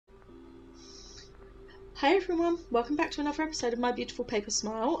Hi everyone, welcome back to another episode of My Beautiful Paper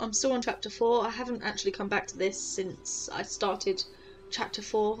Smile. I'm still on chapter 4. I haven't actually come back to this since I started chapter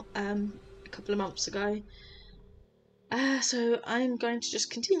 4 a couple of months ago. So I'm going to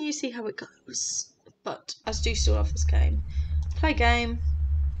just continue to see how it goes. But I do still love this game. Play game.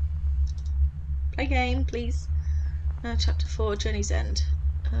 Play game, please. Chapter 4, Journey's End.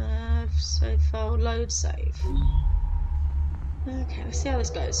 Save file, load, save. Okay, let's see how this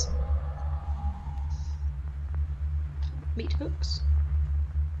goes. Meat hooks.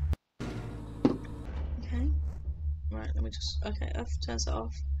 Okay. Right, let me just... Okay, I've turned that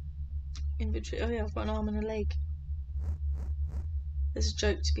off. Inventory. Oh yeah, I've got an arm and a leg. There's a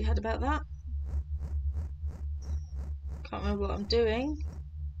joke to be had about that. Can't remember what I'm doing.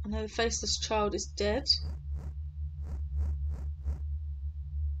 I know the faceless child is dead.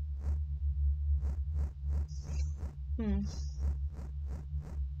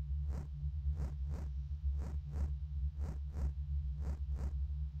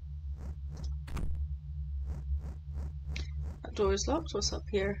 That door is locked. What's up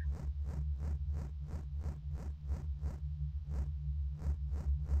here?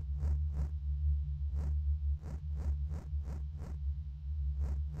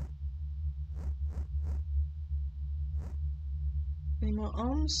 Any more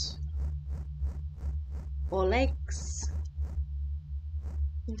arms? Or legs?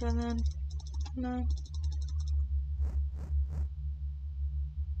 No.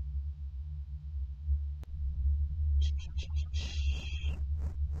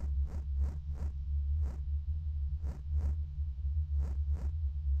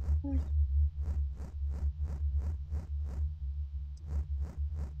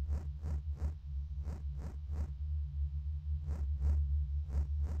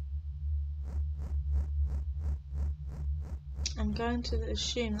 I'm going to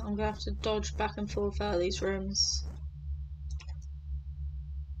assume that I'm going to have to dodge back and forth out of these rooms.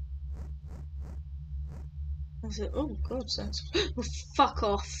 Is it? Oh god, sense. Oh, fuck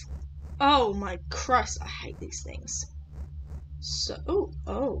off! Oh my Christ, I hate these things. So,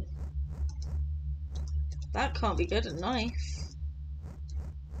 oh. That can't be good. A knife.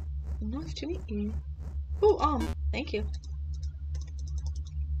 A knife to meet you. Oh, arm. Thank you.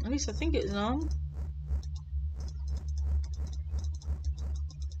 At least I think it's an arm.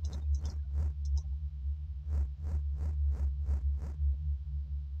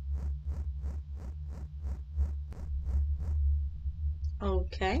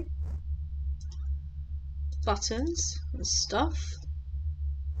 Okay. Buttons and stuff.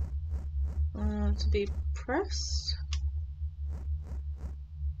 To be pressed.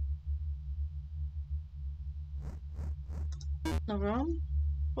 Another arm.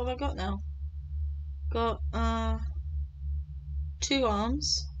 What have I got now? Got 2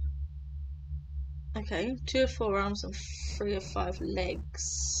 arms. Okay, 2 or 4 arms and 3 or 5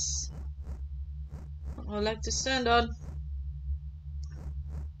 legs. Not a leg to stand on.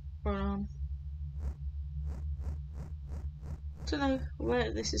 Or an arm. Don't know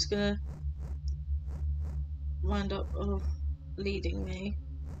where this is gonna wind up leading me.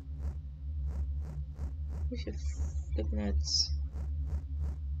 Where's your flipping heads?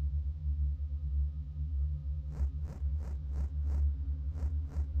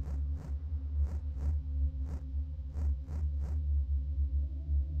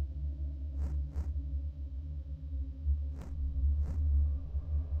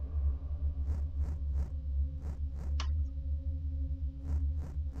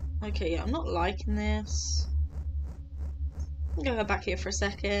 Okay, yeah, I'm not liking this. I'm gonna go back here for a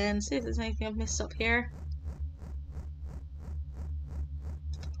second, see if there's anything I've missed up here.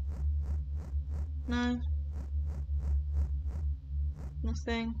 No.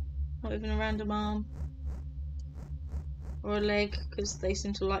 Nothing. Not even a random arm. Or a leg, because they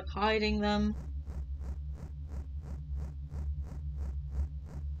seem to like hiding them.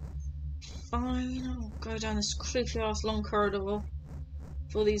 Fine, I'll go down this creepy ass long corridor with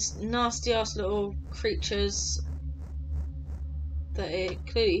all these nasty ass little creatures that are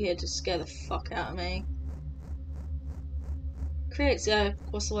clearly here to scare the fuck out of me. Creates,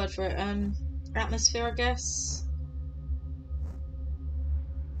 what's the word for it? Atmosphere, I guess.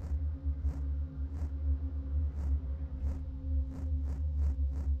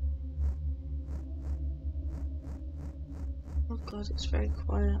 Oh god, it's very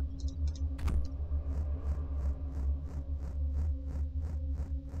quiet.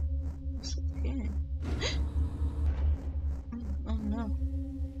 What's up here? Oh no.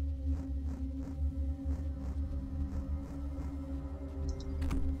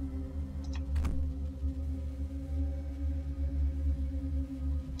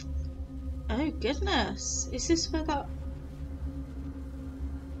 Oh goodness, is this where that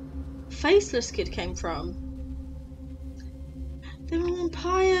faceless kid came from? They were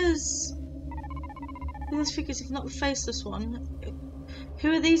vampires! Who are these figures if not the faceless one?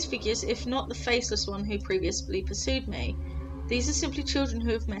 Who are these figures if not the faceless one who previously pursued me? These are simply children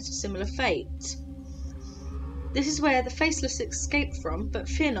who have met a similar fate. This is where the faceless escaped from, but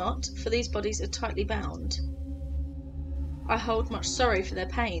fear not, for these bodies are tightly bound. I hold much sorrow for their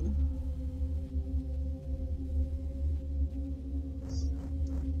pain.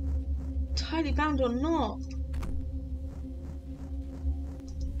 Tightly bound or not?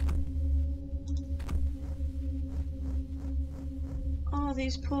 Oh,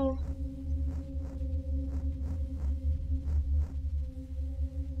 these poor...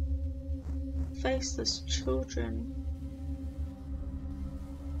 faceless children.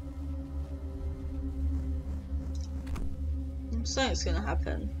 Something's gonna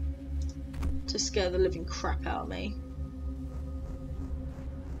happen to scare the living crap out of me.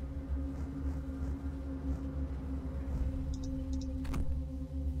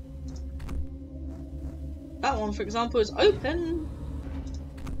 That one, for example, is open.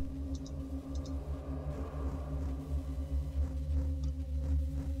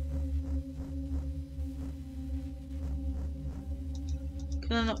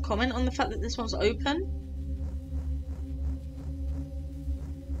 Can I not comment on the fact that this one's open?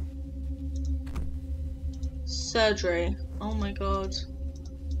 Surgery. Oh my god.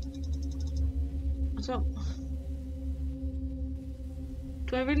 I don't...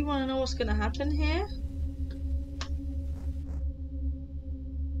 Do I really want to know what's going to happen here?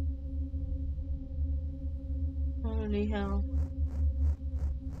 Holy hell.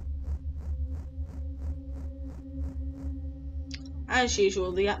 As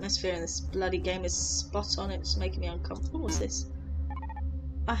usual, the atmosphere in this bloody game is spot on. It's making me uncomfortable. What's this?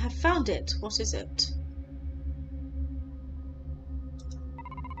 I have found it. What is it?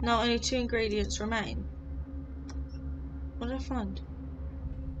 Now only 2 ingredients remain. What did I find?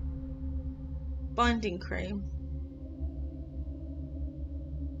 Binding cream.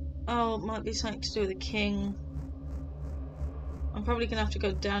 Oh, it might be something to do with the king. I'm probably going to have to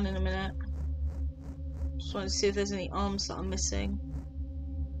go down in a minute. Just wanted to see if there's any arms that I'm missing.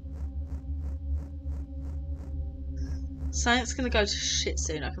 Something's going to go to shit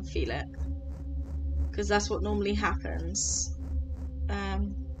soon, I can feel it. Because that's what normally happens.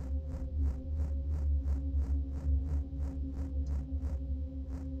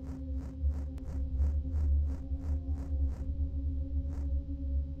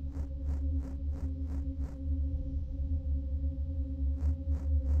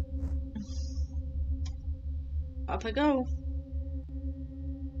 Up I go.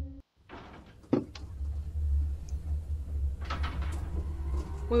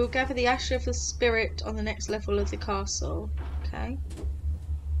 We will gather the ashes of the spirit on the next level of the castle. Okay.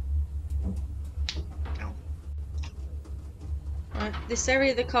 Right. This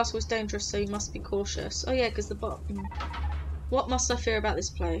area of the castle is dangerous, so you must be cautious. Oh yeah, because the bottom. What must I fear about this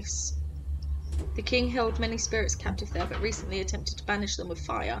place? The king held many spirits captive there, but recently attempted to banish them with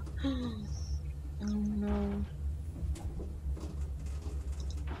fire. Oh no.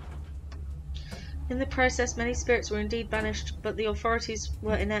 In the process, many spirits were indeed banished, but the authorities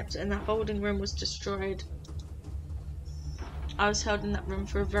were inept and the holding room was destroyed. I was held in that room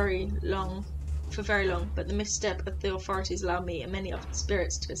for very long, but the misstep of the authorities allowed me and many other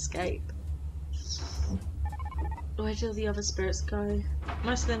spirits to escape. Where did all the other spirits go?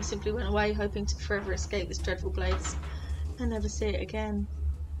 Most of them simply went away, hoping to forever escape this dreadful place and never see it again.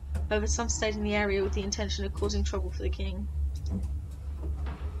 However, some stayed in the area with the intention of causing trouble for the king.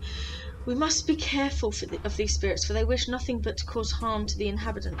 We must be careful of these spirits, for they wish nothing but to cause harm to the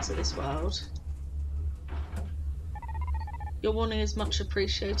inhabitants of this world. Your warning is much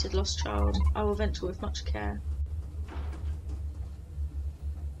appreciated, lost child. I will venture with much care.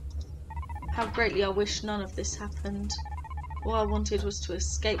 How greatly I wish none of this happened. All I wanted was to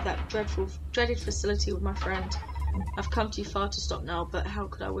escape that dreaded facility with my friend. I've come too far to stop now, but how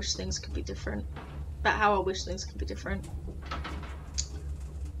I wish things could be different.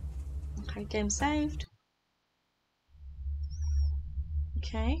 Okay, game saved.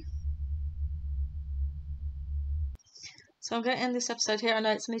 Okay. So I'm going to end this episode here. I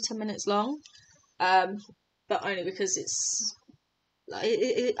know it's only 10 minutes long, but only because it's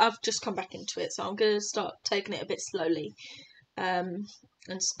I've just come back into it, so I'm going to start taking it a bit slowly and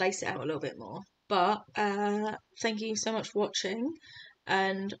space it out a little bit more. But thank you so much for watching,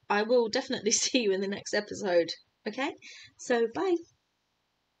 and I will definitely see you in the next episode. Okay, so bye.